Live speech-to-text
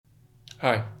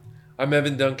Hi, I'm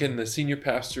Evan Duncan, the senior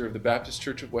pastor of the Baptist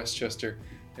Church of Westchester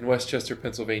in Westchester,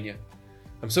 Pennsylvania.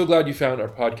 I'm so glad you found our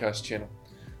podcast channel.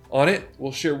 On it,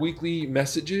 we'll share weekly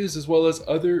messages as well as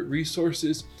other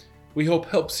resources we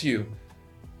hope helps you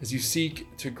as you seek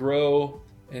to grow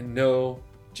and know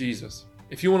Jesus.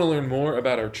 If you want to learn more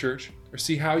about our church or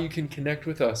see how you can connect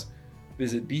with us,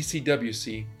 visit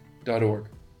bcwc.org.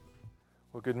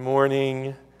 Well, good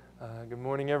morning. Good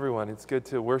morning, everyone. It's good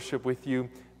to worship with you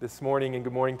this morning, and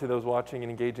good morning to those watching and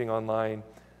engaging online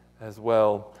as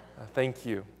well. Thank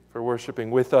you for worshiping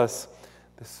with us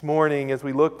this morning as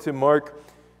we look to Mark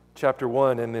chapter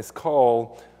 1 and this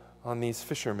call on these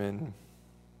fishermen.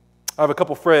 I have a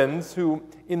couple friends who,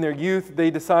 in their youth, they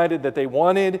decided that they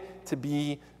wanted to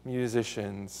be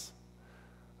musicians.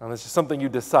 Now, that's just something you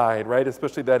decide, right?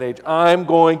 Especially at that age. I'm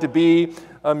going to be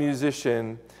a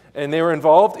musician. And they were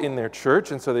involved in their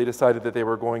church, and so they decided that they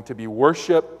were going to be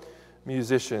worship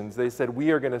musicians. They said,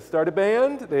 we are going to start a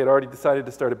band. They had already decided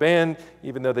to start a band,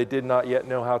 even though they did not yet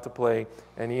know how to play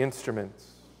any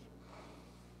instruments.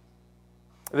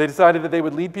 They decided that they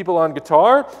would lead people on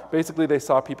guitar. Basically, they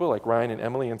saw people like Ryan and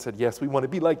Emily and said, yes, we want to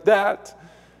be like that.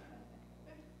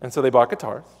 And so they bought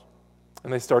guitars,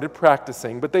 and they started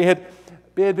practicing. But they had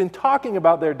been talking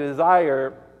about their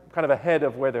desire kind of ahead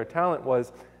of where their talent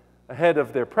was, ahead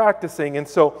of their practicing, and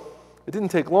so it didn't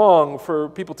take long for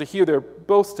people to hear their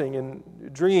boasting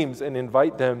and dreams and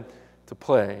invite them to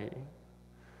play.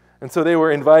 And so they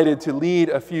were invited to lead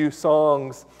a few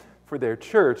songs for their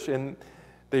church, and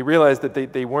they realized that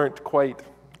they weren't quite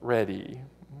ready.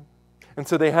 And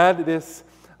so they had this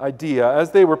idea.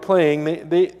 As they were playing,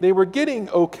 they were getting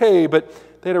okay,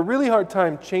 but they had a really hard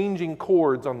time changing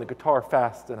chords on the guitar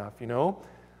fast enough,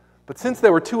 But since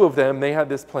there were two of them, they had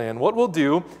this plan. What we'll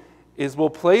do is we'll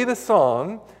play the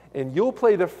song, and you'll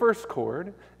play the first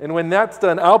chord, and when that's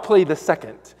done, I'll play the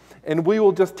second. And we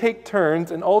will just take turns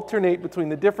and alternate between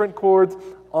the different chords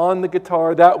on the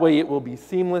guitar. That way it will be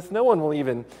seamless. No one will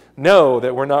even know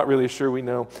that we're not really sure we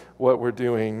know what we're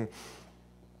doing.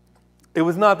 It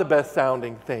was not the best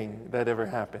sounding thing that ever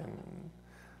happened.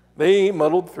 They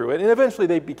muddled through it, and eventually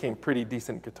they became pretty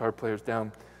decent guitar players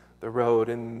down the road,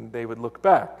 and they would look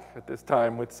back at this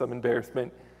time with some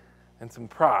embarrassment and some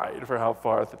pride for how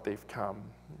far that they've come.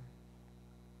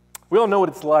 We all know what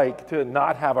it's like to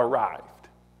not have arrived,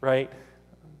 right?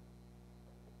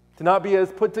 To not be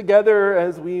as put together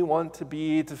as we want to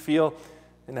be, to feel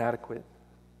inadequate.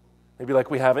 Maybe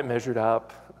like we haven't measured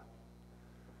up.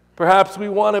 Perhaps we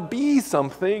want to be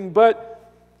something,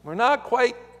 but we're not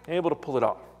quite able to pull it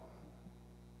off.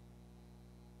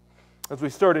 As we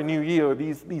start a new year,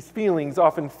 these feelings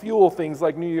often fuel things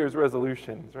like New Year's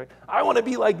resolutions, right? I want to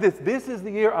be like this. This is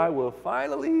the year I will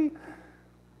finally.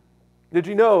 Did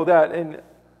you know that in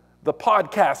the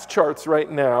podcast charts right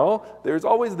now, there's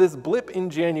always this blip in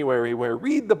January where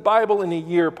Read the Bible in a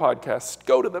Year podcasts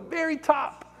go to the very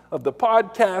top of the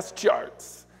podcast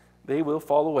charts. They will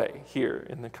fall away here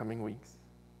in the coming weeks.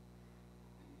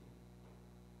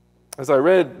 As I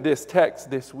read this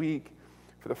text this week,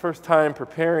 for the first time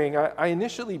preparing, I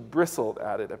initially bristled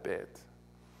at it a bit.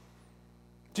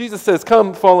 Jesus says,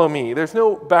 come follow me. There's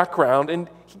no background, and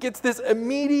he gets this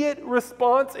immediate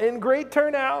response and great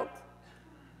turnout.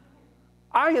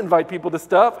 I invite people to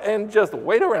stuff and just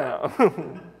wait around.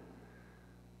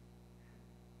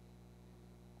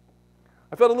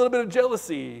 I felt a little bit of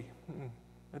jealousy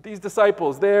at these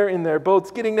disciples there in their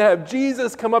boats getting to have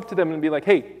Jesus come up to them and be like,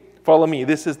 hey, follow me.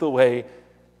 This is the way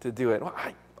to do it. Well,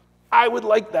 I would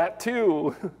like that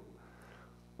too.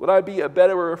 Would I be a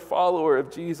better follower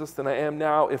of Jesus than I am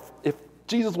now if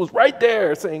Jesus was right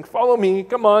there saying, follow me,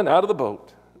 come on, out of the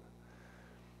boat?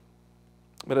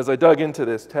 But as I dug into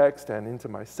this text and into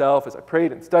myself, as I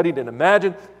prayed and studied and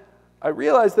imagined, I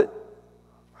realized that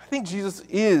I think Jesus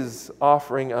is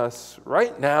offering us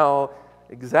right now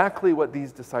exactly what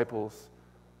these disciples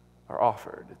are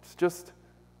offered. It's just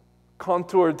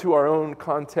contoured to our own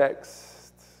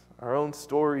context, our own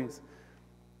stories.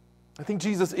 I think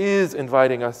Jesus is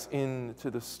inviting us into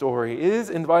the story, is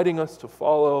inviting us to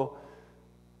follow.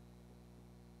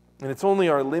 And it's only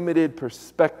our limited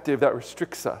perspective that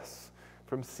restricts us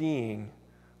from seeing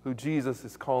who Jesus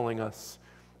is calling us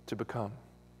to become.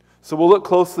 So we'll look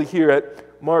closely here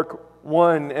at Mark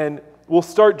 1, and we'll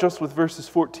start just with verses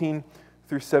 14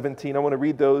 through 17. I want to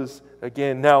read those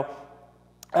again. Now,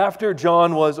 after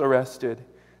John was arrested,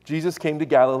 Jesus came to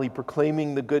Galilee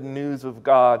proclaiming the good news of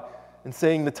God and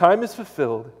saying, the time is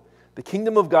fulfilled, the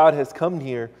kingdom of God has come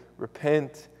near,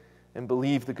 repent and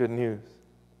believe the good news.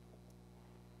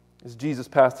 As Jesus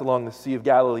passed along the Sea of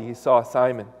Galilee, he saw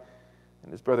Simon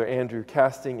and his brother Andrew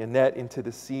casting a net into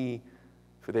the sea,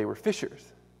 for they were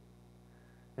fishers.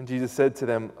 And Jesus said to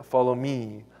them, "Follow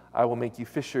me, I will make you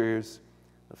fishers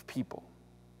of people."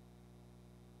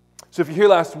 So if you're here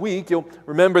last week, you'll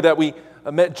remember that we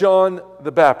met John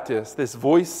the Baptist, this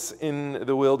voice in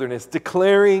the wilderness,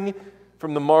 declaring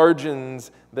from the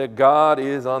margins that God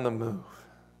is on the move.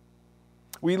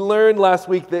 We learned last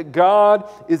week that God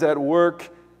is at work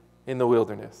in the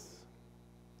wilderness.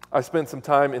 I spent some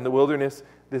time in the wilderness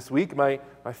this week. My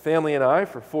family and I,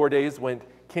 for 4 days, went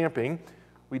camping.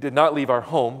 We did not leave our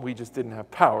home. We just didn't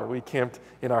have power. We camped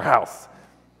in our house.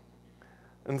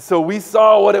 And so we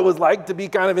saw what it was like to be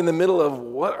kind of in the middle of,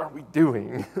 what are we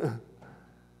doing?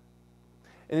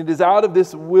 And it is out of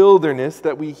this wilderness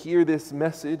that we hear this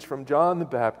message from John the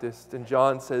Baptist. And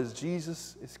John says,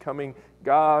 Jesus is coming,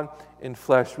 God in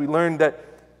flesh. We learned that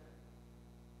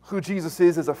who Jesus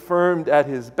is affirmed at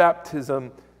his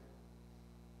baptism.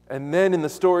 And then in the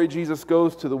story, Jesus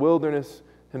goes to the wilderness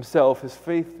himself. His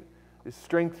faith is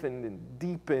strengthened and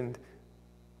deepened.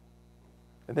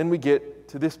 And then we get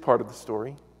to this part of the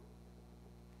story.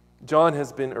 John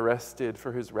has been arrested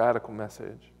for his radical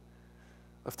message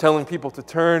of telling people to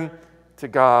turn to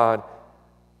God,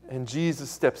 and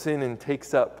Jesus steps in and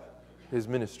takes up his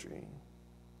ministry.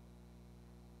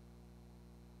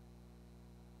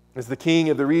 As the king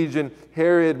of the region,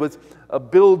 Herod was a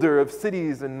builder of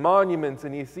cities and monuments,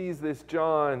 and he sees this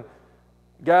John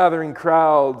gathering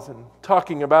crowds and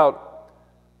talking about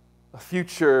a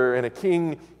future and a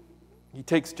king. He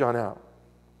takes John out.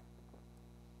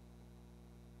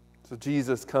 So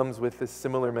Jesus comes with this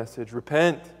similar message: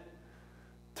 repent,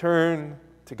 turn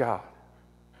to God.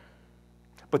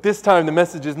 But this time the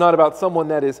message is not about someone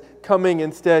that is coming.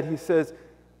 Instead, he says,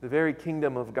 the very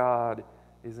kingdom of God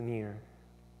is near.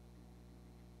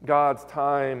 God's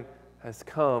time has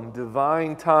come.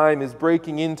 Divine time is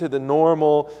breaking into the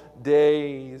normal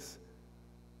days.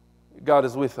 God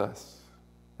is with us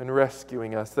and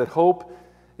rescuing us. That hope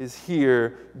is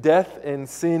here. Death and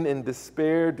sin and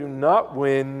despair do not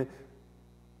win.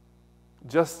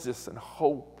 Justice and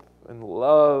hope and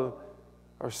love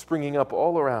are springing up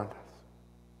all around us.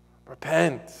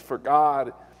 Repent, for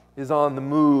God is on the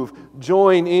move.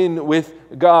 Join in with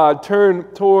God. Turn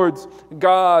towards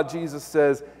God, Jesus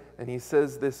says. And he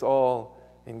says this all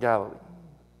in Galilee.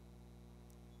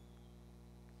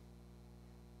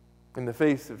 In the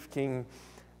face of King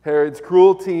Herod's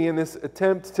cruelty and this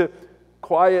attempt to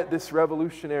quiet this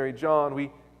revolutionary John,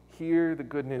 we hear the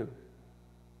good news.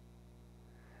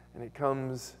 And it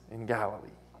comes in Galilee.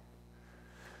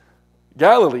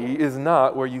 Galilee is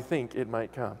not where you think it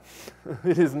might come.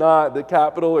 It is not the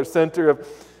capital or center of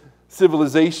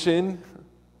civilization.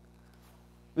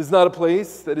 It is not a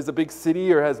place that is a big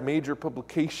city or has major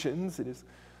publications. It is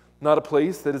not a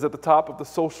place that is at the top of the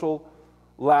social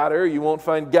ladder. You won't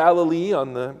find Galilee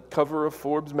on the cover of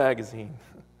Forbes magazine.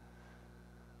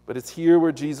 But it's here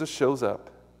where Jesus shows up,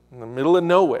 in the middle of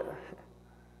nowhere,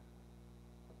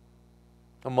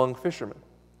 among fishermen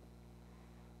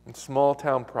and small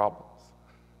town problems.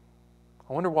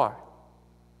 I wonder why.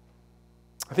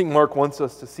 I think Mark wants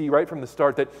us to see right from the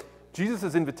start that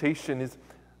Jesus' invitation is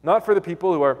not for the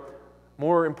people who are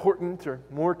more important or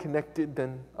more connected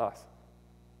than us.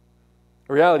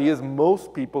 The reality is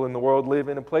most people in the world live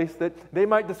in a place that they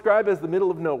might describe as the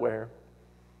middle of nowhere.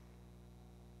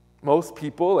 Most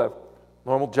people have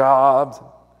normal jobs.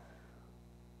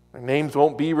 Their names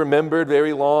won't be remembered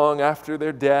very long after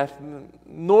their death.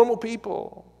 Normal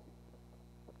people.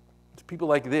 It's people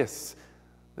like this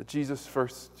that Jesus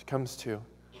first comes to.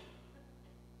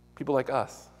 People like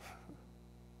us.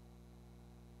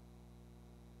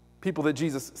 People that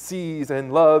Jesus sees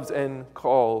and loves and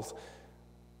calls.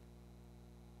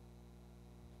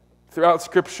 Throughout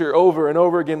Scripture, over and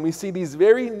over again, we see these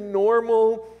very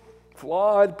normal,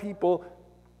 flawed people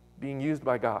being used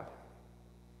by God.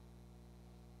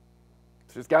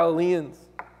 There's Galileans,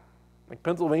 like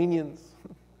Pennsylvanians,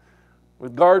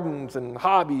 with gardens and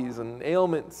hobbies and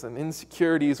ailments and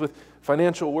insecurities, with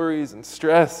financial worries and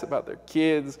stress about their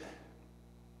kids.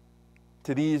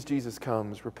 To these Jesus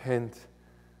comes, repent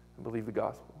and believe the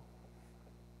gospel.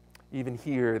 Even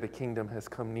here, the kingdom has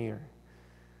come near.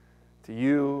 To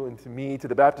you and to me, to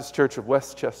the Baptist Church of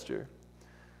Westchester,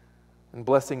 and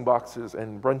blessing boxes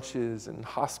and brunches and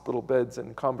hospital beds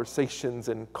and conversations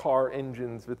and car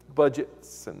engines with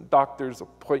budgets and doctor's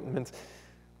appointments.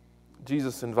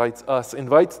 Jesus invites us,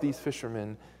 invites these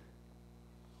fishermen,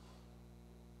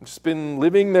 just been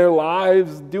living their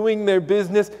lives, doing their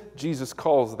business. Jesus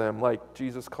calls them like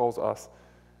Jesus calls us,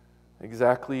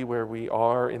 exactly where we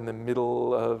are in the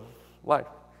middle of life.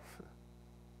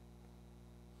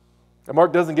 And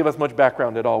Mark doesn't give us much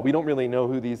background at all. We don't really know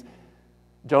who these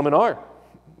gentlemen are.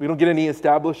 We don't get any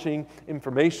establishing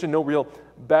information, no real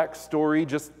backstory,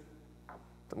 just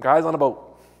some guys on a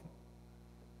boat.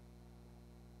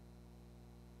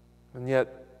 And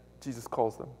yet, Jesus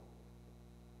calls them.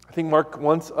 I think Mark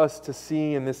wants us to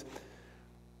see in this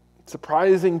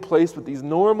surprising place with these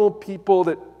normal people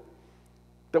that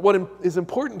what is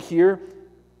important here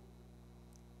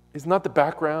is not the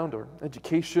background or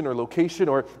education or location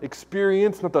or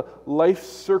experience, not the life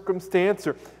circumstance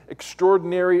or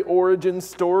extraordinary origin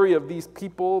story of these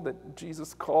people that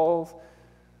Jesus calls.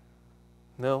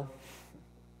 No.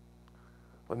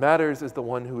 What matters is the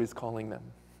one who is calling them.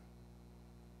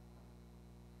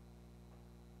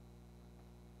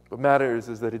 What matters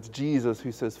is that it's Jesus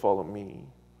who says, follow me.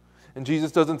 And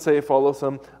Jesus doesn't say follow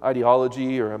some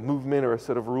ideology or a movement or a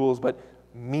set of rules, but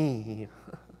me.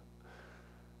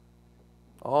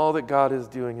 All that God is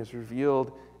doing is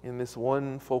revealed in this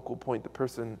one focal point, the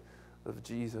person of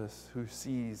Jesus, who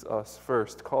sees us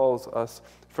first, calls us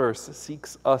first,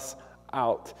 seeks us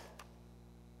out.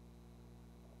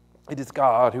 It is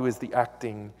God who is the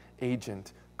acting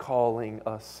agent, calling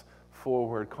us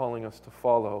forward, calling us to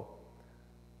follow.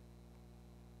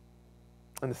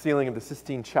 On the ceiling of the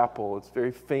Sistine Chapel, it's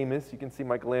very famous. You can see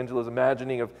Michelangelo's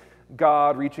imagining of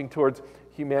God reaching towards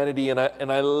humanity, and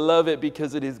I love it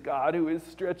because it is God who is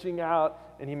stretching out,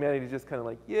 and humanity is just kind of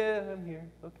like, yeah, I'm here,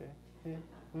 okay,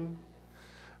 yeah,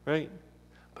 right?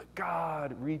 But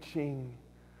God reaching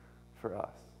for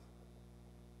us.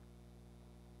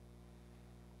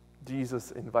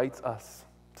 Jesus invites us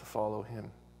to follow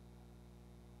him.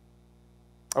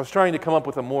 I was trying to come up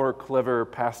with a more clever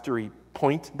pastory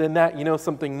point than that,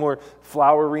 something more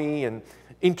flowery and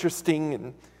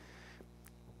interesting,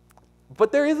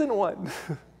 but there isn't one.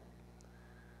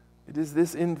 It is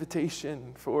this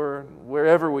invitation for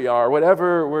wherever we are,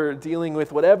 whatever we're dealing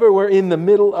with, whatever we're in the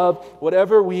middle of,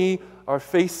 whatever we are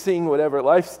facing, whatever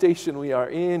life station we are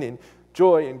in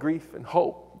joy and grief and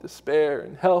hope, despair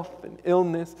and health and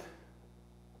illness.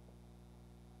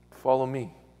 Follow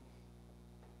me.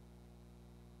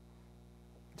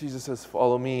 Jesus says,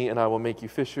 follow me and I will make you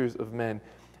fishers of men.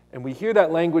 And we hear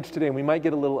that language today and we might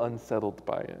get a little unsettled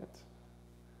by it.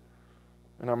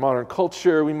 In our modern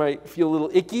culture, we might feel a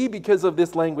little icky because of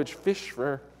this language, fish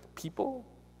for people.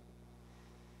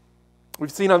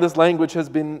 We've seen how this language has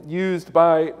been used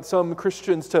by some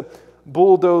Christians to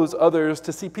bulldoze others,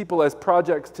 to see people as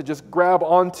projects to just grab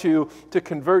onto, to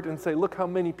convert and say, look how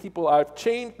many people I've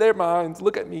changed their minds,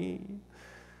 look at me.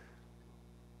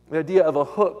 The idea of a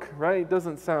hook, right,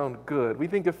 doesn't sound good. We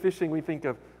think of fishing, we think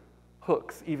of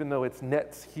hooks, even though it's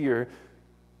nets here.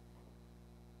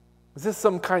 Is this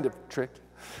some kind of trick?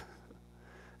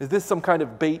 Is this some kind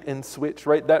of bait and switch,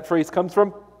 right? That phrase comes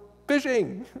from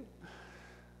fishing.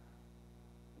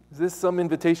 Is this some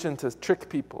invitation to trick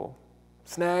people,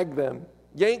 snag them,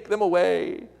 yank them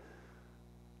away?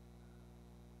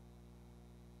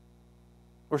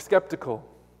 We're skeptical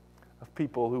of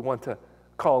people who want to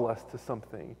call us to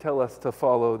something, tell us to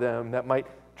follow them, that might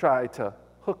try to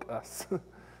hook us.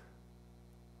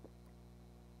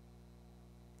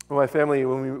 My family,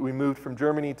 when we moved from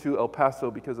Germany to El Paso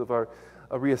because of our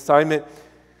reassignment,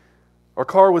 our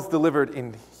car was delivered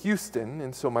in Houston,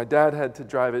 and so my dad had to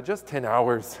drive it just 10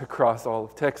 hours across all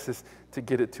of Texas to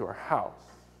get it to our house.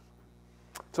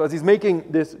 So as he's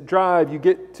making this drive, you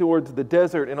get towards the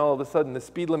desert, and all of a sudden the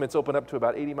speed limits open up to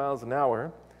about 80 miles an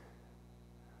hour.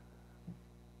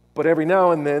 But every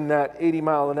now and then, that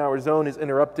 80-mile-an-hour zone is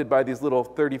interrupted by these little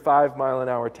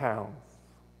 35-mile-an-hour towns.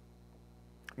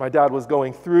 My dad was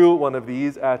going through one of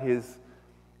these at his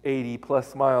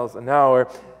 80-plus miles an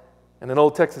hour, and an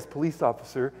old Texas police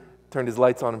officer turned his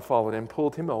lights on and followed him,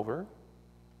 pulled him over.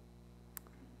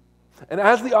 And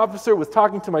as the officer was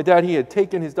talking to my dad, he had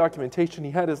taken his documentation,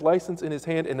 he had his license in his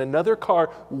hand, and another car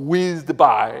whizzed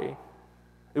by.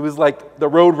 It was like the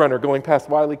Roadrunner going past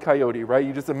Wile E. Coyote, right?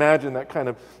 You just imagine that kind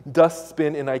of dust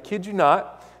spin. And I kid you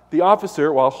not, the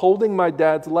officer, while holding my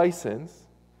dad's license,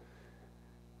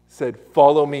 said,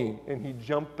 follow me. And he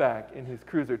jumped back in his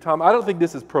cruiser. Tom, I don't think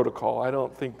this is protocol. I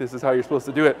don't think this is how you're supposed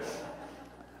to do it.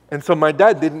 And so my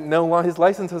dad didn't know why his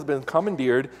license has been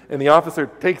commandeered, and the officer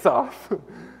takes off.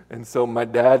 And so my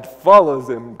dad follows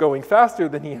him, going faster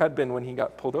than he had been when he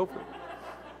got pulled over.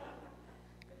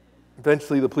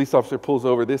 Eventually, the police officer pulls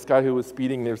over this guy who was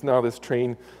speeding. There's now this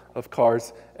train of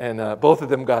cars, and both of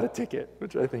them got a ticket,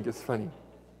 which I think is funny.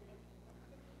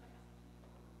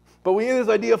 But we hear this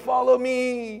idea, follow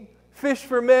me, fish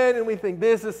for men, and we think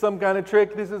this is some kind of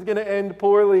trick. This is going to end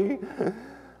poorly.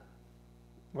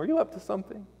 Were you up to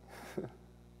something?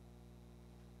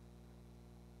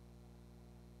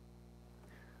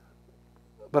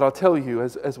 But I'll tell you,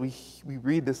 as we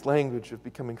read this language of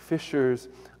becoming fishers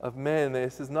of men,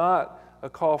 this is not a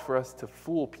call for us to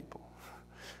fool people,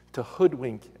 to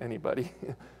hoodwink anybody,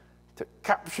 to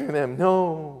capture them.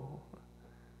 No.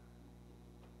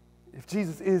 If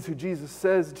Jesus is who Jesus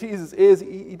says Jesus is,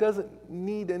 he doesn't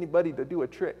need anybody to do a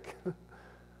trick.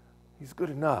 He's good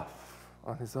enough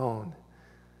on his own.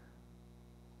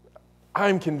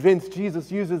 I'm convinced Jesus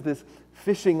uses this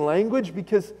fishing language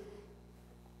because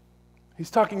he's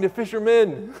talking to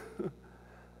fishermen.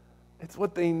 It's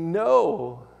what they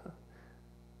know.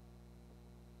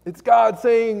 It's God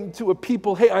saying to a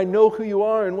people, hey, I know who you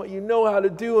are and what you know how to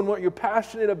do and what you're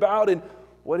passionate about, and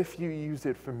what if you use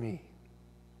it for me?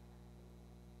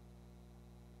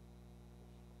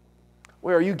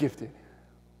 Where are you gifted?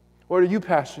 What are you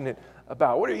passionate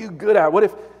about? What are you good at? What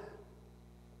if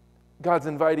God's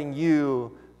inviting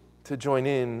you to join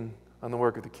in on the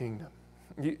work of the kingdom?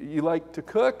 You like to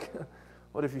cook?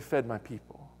 What if you fed my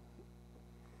people?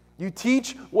 You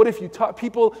teach? What if you taught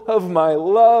people of my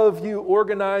love? You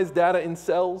organize data in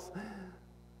cells?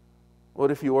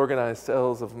 What if you organize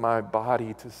cells of my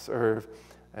body to serve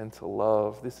and to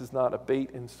love? This is not a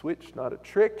bait and switch, not a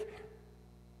trick.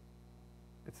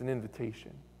 It's an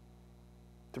invitation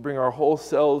to bring our whole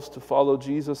selves to follow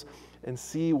Jesus and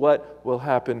see what will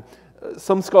happen.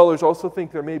 Some scholars also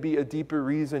think there may be a deeper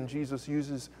reason Jesus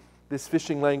uses this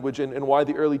fishing language and why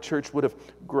the early church would have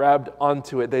grabbed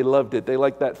onto it. They loved it. They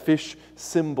liked that fish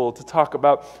symbol to talk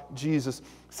about Jesus.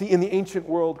 See, in the ancient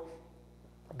world,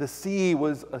 the sea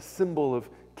was a symbol of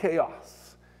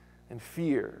chaos and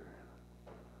fear.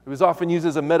 It was often used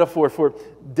as a metaphor for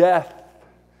death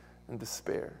and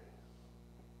despair.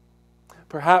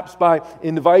 Perhaps by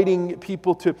inviting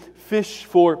people to fish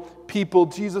for people,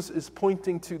 Jesus is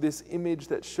pointing to this image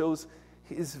that shows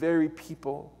his very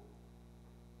people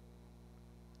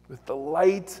with the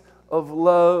light of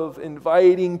love,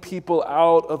 inviting people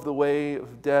out of the way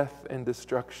of death and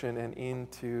destruction and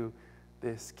into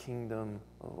this kingdom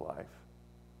of life.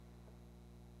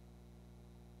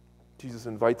 Jesus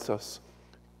invites us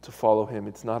to follow him.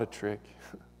 It's not a trick.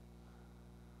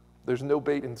 There's no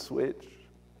bait and switch.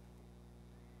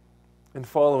 And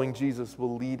following Jesus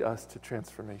will lead us to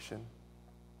transformation.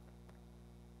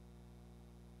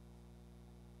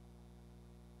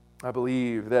 I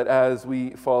believe that as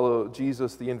we follow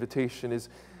Jesus, the invitation is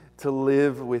to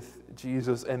live with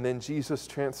Jesus, and then Jesus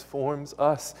transforms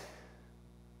us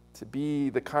to be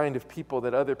the kind of people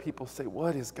that other people say,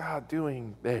 what is God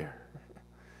doing there?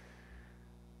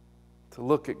 To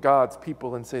look at God's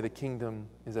people and say the kingdom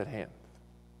is at hand.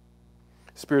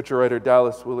 Spiritual writer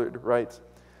Dallas Willard writes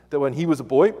that when he was a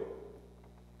boy,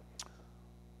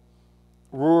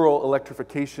 rural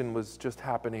electrification was just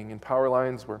happening and power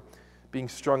lines were being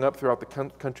strung up throughout the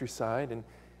countryside. And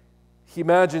he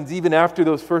imagines even after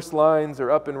those first lines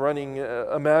are up and running,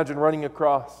 imagine running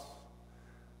across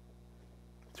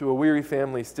to a weary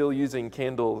family still using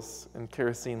candles and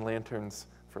kerosene lanterns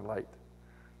for light.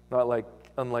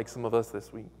 Unlike some of us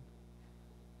this week.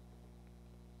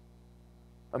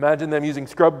 Imagine them using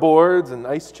scrub boards and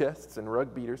ice chests and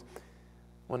rug beaters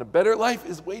when a better life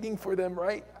is waiting for them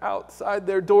right outside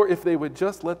their door if they would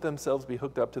just let themselves be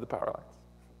hooked up to the power lines.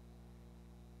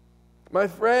 My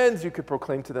friends, you could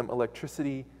proclaim to them,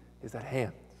 electricity is at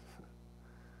hand.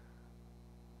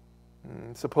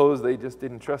 Suppose they just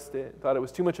didn't trust it, thought it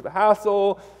was too much of a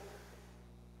hassle.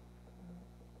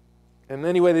 And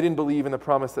anyway, they didn't believe in the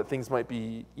promise that things might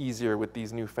be easier with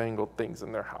these newfangled things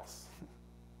in their house.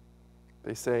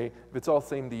 They say, if it's all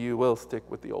same to you, we'll stick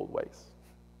with the old ways.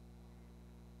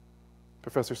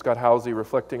 Professor Scott Housley,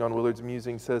 reflecting on Willard's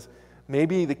musing, says,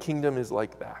 maybe the kingdom is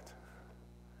like that.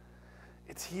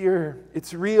 It's here,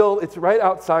 it's real, it's right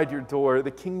outside your door. The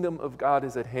kingdom of God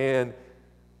is at hand.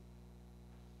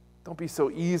 Don't be so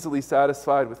easily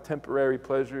satisfied with temporary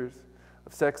pleasures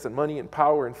of sex and money and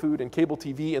power and food and cable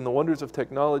TV and the wonders of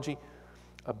technology.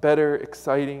 A better,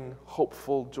 exciting,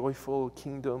 hopeful, joyful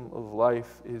kingdom of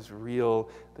life is real.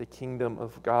 The kingdom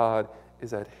of God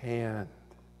is at hand.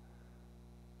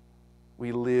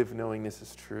 We live knowing this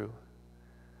is true.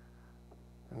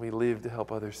 And we live to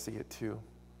help others see it too.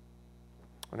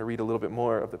 I want to read a little bit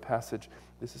more of the passage.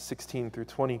 This is 16 through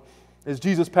 20. As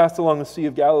Jesus passed along the Sea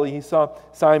of Galilee, he saw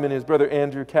Simon and his brother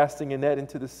Andrew casting a net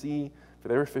into the sea, for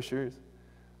they were fishers.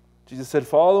 Jesus said,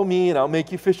 "Follow me, and I'll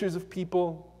make you fishers of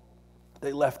people."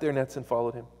 They left their nets and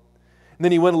followed him. And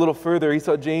then he went a little further. He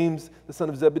saw James, the son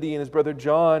of Zebedee, and his brother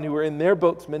John, who were in their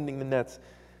boats mending the nets.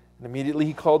 And immediately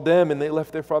he called them, and they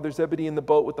left their father Zebedee in the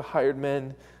boat with the hired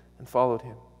men and followed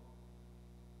him.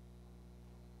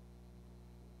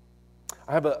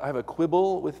 I have a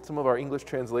quibble with some of our English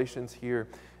translations here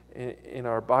in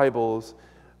our Bibles,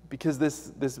 because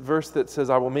this verse that says,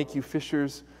 I will make you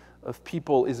fishers of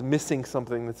people, is missing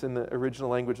something that's in the original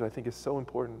language that I think is so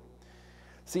important.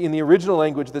 See, in the original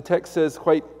language, the text says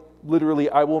quite literally,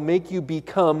 I will make you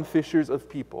become fishers of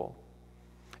people.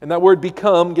 And that word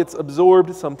become gets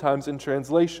absorbed sometimes in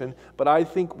translation, but I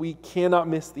think we cannot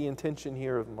miss the intention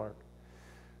here of Mark.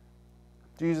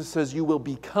 Jesus says, you will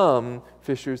become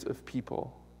fishers of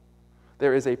people.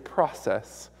 There is a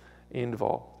process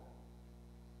involved.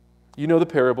 You know the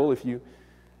parable. If you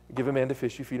give a man to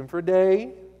fish, you feed him for a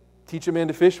day. Teach a man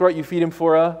to fish, right? You feed him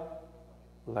for a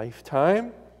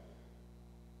lifetime.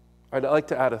 I'd like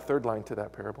to add a third line to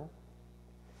that parable.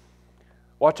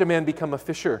 Watch a man become a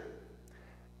fisher,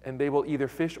 and they will either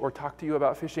fish or talk to you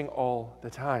about fishing all the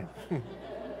time.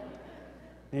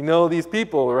 You know these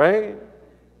people, right?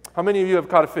 How many of you have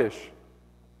caught a fish?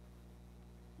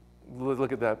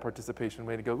 Look at that participation.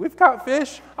 Way to go. We've caught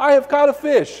fish. I have caught a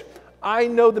fish. I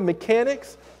know the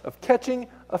mechanics of catching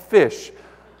a fish.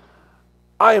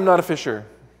 I am not a fisher.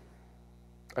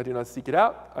 I do not seek it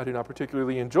out. I do not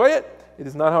particularly enjoy it. It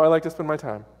is not how I like to spend my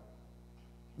time.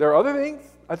 There are other things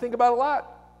I think about a lot.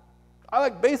 I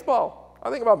like baseball. I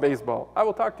think about baseball. I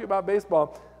will talk to you about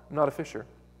baseball. I'm not a fisher.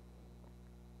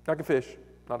 I can fish,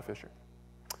 not a fisher.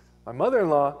 My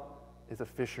mother-in-law is a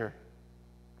fisher.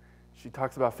 She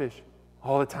talks about fish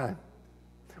all the time.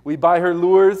 We buy her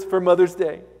lures for Mother's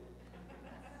Day.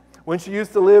 When she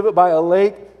used to live by a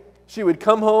lake, she would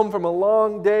come home from a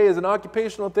long day as an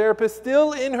occupational therapist,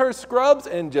 still in her scrubs,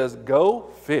 and just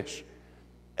go fish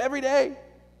every day.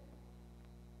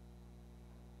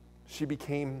 She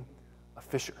became a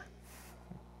fisher.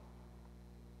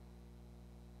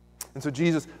 And so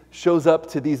Jesus shows up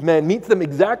to these men, meets them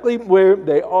exactly where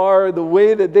they are, the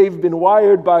way that they've been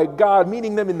wired by God,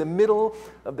 meeting them in the middle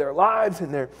of their lives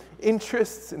and their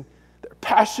interests and their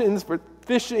passions for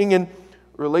fishing, and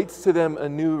relates to them a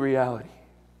new reality.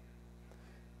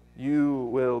 You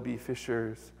will be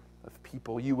fishers of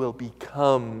people. You will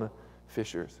become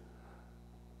fishers.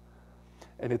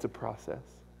 And it's a process.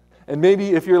 And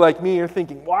maybe if you're like me, you're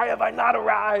thinking, why have I not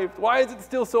arrived? Why is it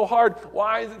still so hard?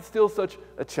 Why is it still such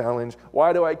a challenge?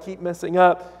 Why do I keep messing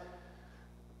up?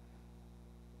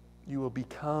 You will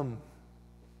become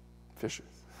fishers.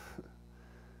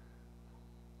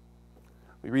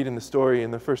 We read in the story,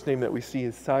 and the first name that we see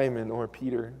is Simon, or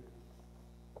Peter.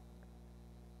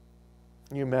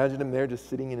 Can you imagine him there just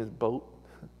sitting in his boat?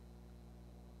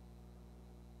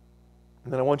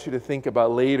 And then I want you to think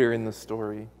about later in the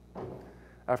story,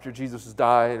 after Jesus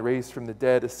died, raised from the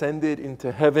dead, ascended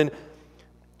into heaven.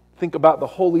 Think about the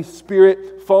Holy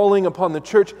Spirit falling upon the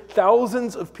church,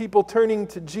 thousands of people turning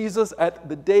to Jesus at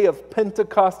the day of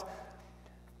Pentecost.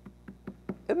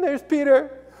 And there's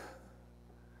Peter,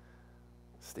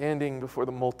 standing before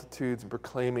the multitudes and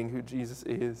proclaiming who Jesus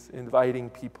is, inviting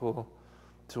people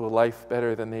to a life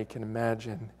better than they can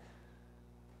imagine,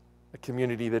 a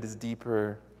community that is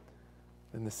deeper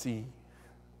than the sea.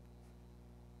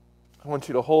 I want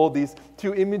you to hold these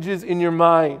two images in your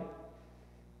mind.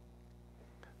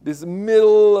 This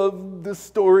middle of the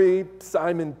story,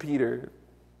 Simon Peter,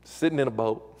 sitting in a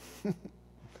boat.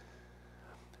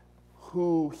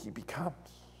 Who he becomes.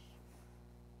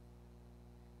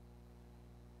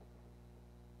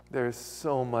 There's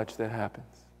so much that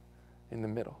happens in the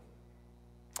middle.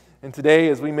 And today,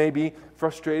 as we may be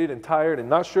frustrated and tired and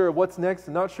not sure what's next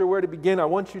and not sure where to begin, I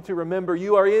want you to remember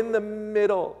you are in the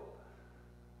middle.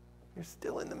 You're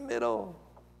still in the middle.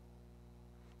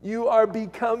 You are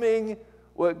becoming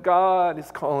what God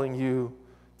is calling you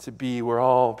to be. We're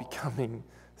all becoming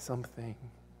something.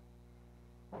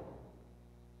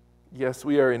 Yes,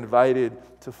 we are invited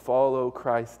to follow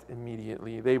Christ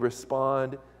immediately. They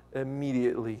respond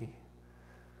immediately,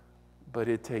 but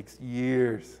it takes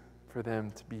years for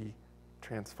them to be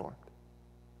transformed.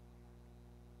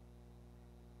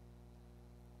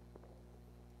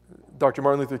 Dr.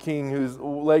 Martin Luther King, whose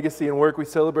legacy and work we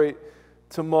celebrate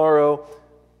tomorrow,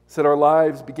 said our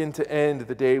lives begin to end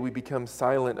the day we become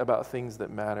silent about things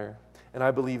that matter. And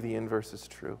I believe the inverse is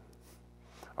true.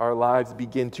 Our lives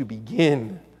begin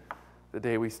the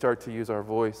day we start to use our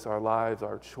voice, our lives,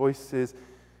 our choices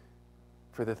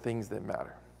for the things that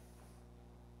matter.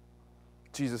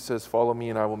 Jesus says, follow me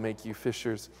and I will make you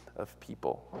fishers of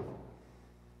people.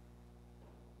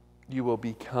 You will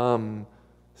become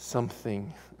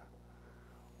something.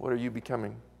 What are you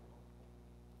becoming?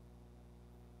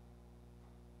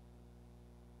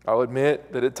 I'll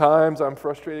admit that at times I'm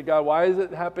frustrated. God, why is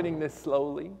it happening this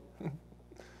slowly?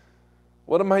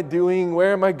 What am I doing?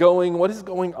 Where am I going? What is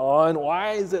going on?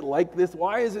 Why is it like this?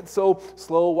 Why is it so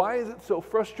slow? Why is it so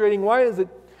frustrating? Why is it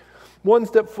One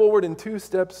step forward and two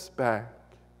steps back.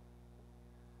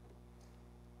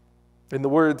 In the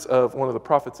words of one of the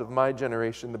prophets of my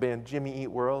generation, the band Jimmy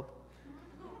Eat World,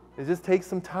 it just takes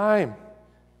some time.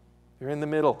 You're in the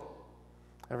middle.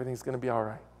 Everything's going to be all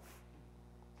right.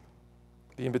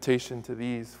 The invitation to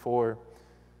these four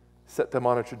set them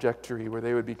on a trajectory where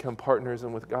they would become partners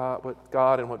in with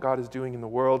God and what God is doing in the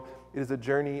world. It is a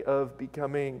journey of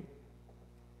becoming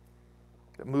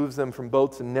that moves them from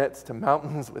boats and nets to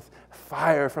mountains with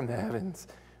fire from the heavens.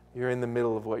 You're in the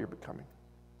middle of what you're becoming.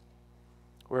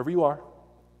 Wherever you are,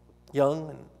 young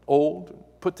and old, and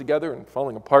put together and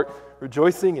falling apart,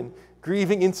 rejoicing and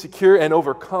grieving, insecure and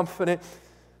overconfident,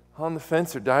 on the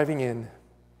fence or diving in,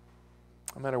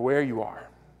 no matter where you are,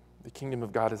 the kingdom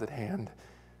of God is at hand.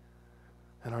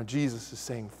 And our Jesus is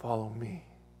saying, follow me.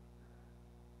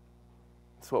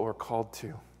 That's what we're called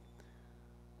to.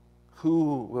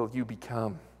 Who will you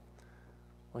become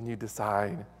when you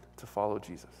decide to follow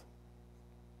Jesus?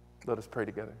 Let us pray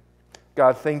together.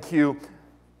 God, thank you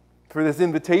for this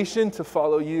invitation to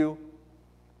follow you.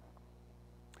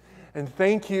 And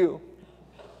thank you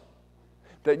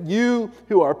that you,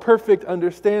 who are perfect,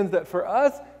 understands that for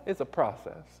us, it's a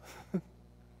process.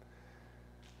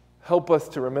 Help us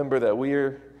to remember that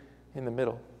we're in the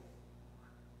middle.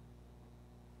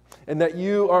 And that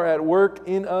you are at work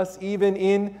in us, even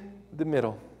in the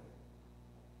middle.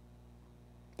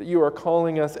 That you are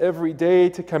calling us every day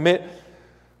to commit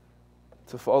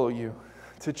to follow you,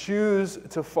 to choose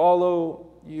to follow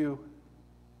you.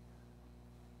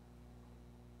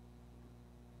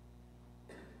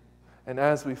 And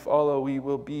as we follow, we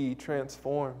will be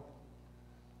transformed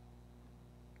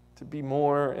to be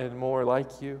more and more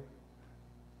like you,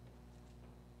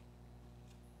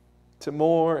 to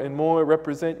more and more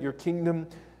represent your kingdom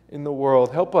in the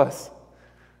world. Help us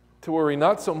to worry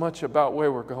not so much about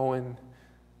where we're going,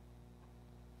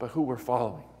 but who we're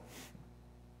following.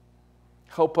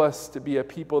 Help us to be a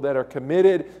people that are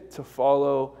committed to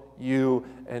follow you,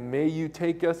 and may you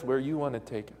take us where you want to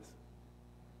take us.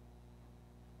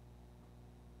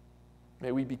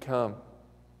 May we become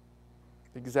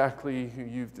exactly who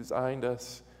you've designed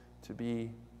us to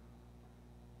be.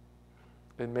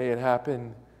 And may it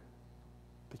happen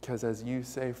because as you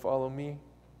say, follow me,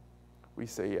 we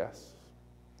say yes.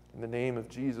 In the name of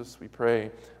Jesus, we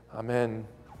pray. Amen.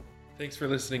 Thanks for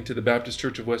listening to the Baptist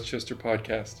Church of Westchester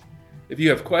podcast. If you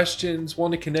have questions,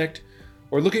 want to connect,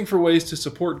 or looking for ways to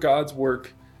support God's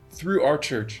work through our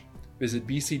church, visit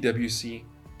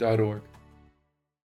bcwc.org.